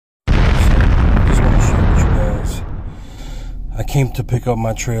I came to pick up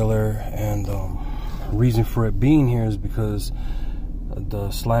my trailer, and reason for it being here is because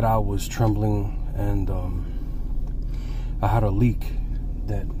the slide out was trembling, and I had a leak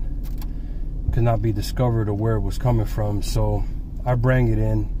that could not be discovered or where it was coming from. So I bring it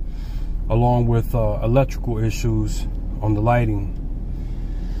in along with electrical issues on the lighting.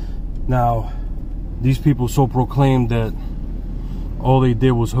 Now, these people so proclaimed that all they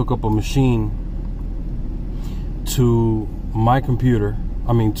did was hook up a machine to my computer,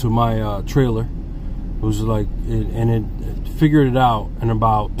 to my trailer. It was like, it figured it out in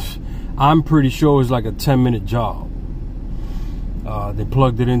about, I'm pretty sure it was like a 10-minute job. They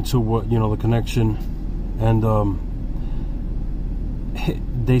plugged it into the connection, and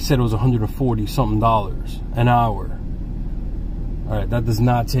they said it was $140 something an hour. All right, that does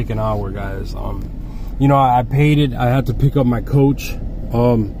not take an hour, guys. I paid it. I had to pick up my coach.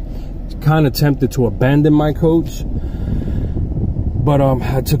 Kind of tempted to abandon my coach, but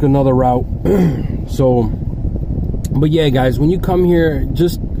I took another route. But yeah, guys, when you come here,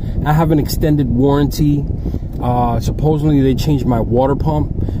 I have an extended warranty. Supposedly they changed my water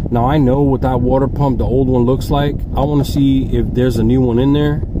pump. Now I know what that water pump, the old one, looks like. I want to see if there's a new one in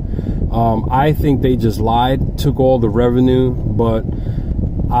there. I think they just lied, took all the revenue, but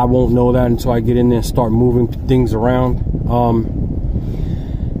I won't know that until I get in there and start moving things around.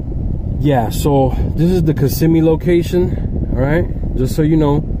 Yeah, so this is the Kissimmee location. All right, just so you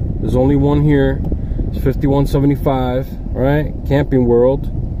know, there's only one here. It's 5175. All right, Camping World.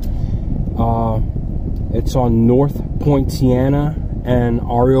 It's on North Poinciana and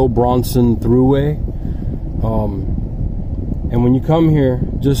Ariel Bronson Thruway. And when you come here,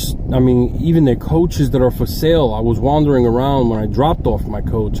 even the coaches that are for sale, I was wandering around when I dropped off my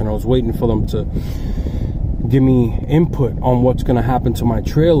coach, and I was waiting for them to give me input on what's going to happen to my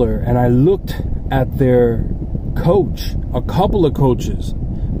trailer. And I looked at their coach, a couple of coaches,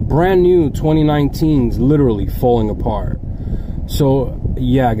 brand new 2019s, literally falling apart. So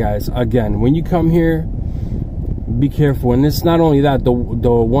yeah, guys, again, when you come here, be careful. And it's not only that, the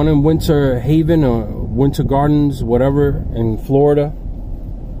one in Winter Haven or Winter Gardens, whatever, in Florida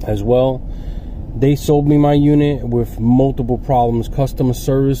as well, they sold me my unit with multiple problems. Customer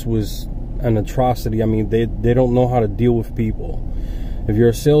service was an atrocity. They don't know how to deal with people. If you're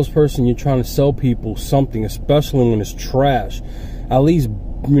a salesperson, you're trying to sell people something, especially when it's trash, at least,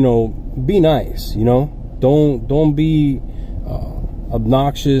 be nice. Don't be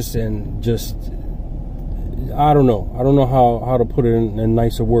obnoxious and just, I don't know how to put it in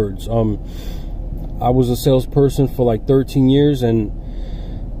nicer words. I was a salesperson for like 13 years, and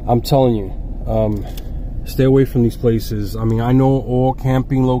I'm telling you, stay away from these places. I know all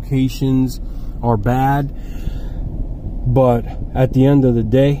camping locations are bad, but at the end of the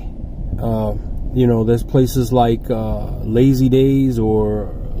day, there's places like Lazy Days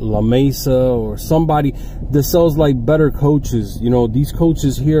or La Mesa or somebody that sells like better coaches. These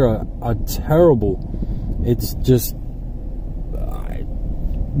coaches here are terrible. It's just,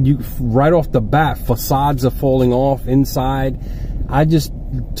 right off the bat, facades are falling off inside. I just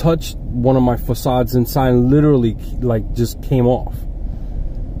touched one of my facades inside and literally just came off.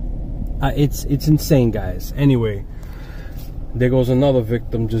 It's insane, guys. Anyway, there goes another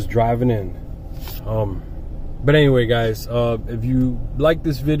victim just driving in. But anyway, guys, if you like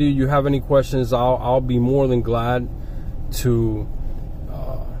this video, you have any questions, I'll be more than glad to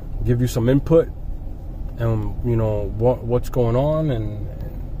give you some input and what's going on, and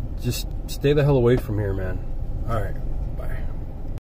just stay the hell away from here, man. All right.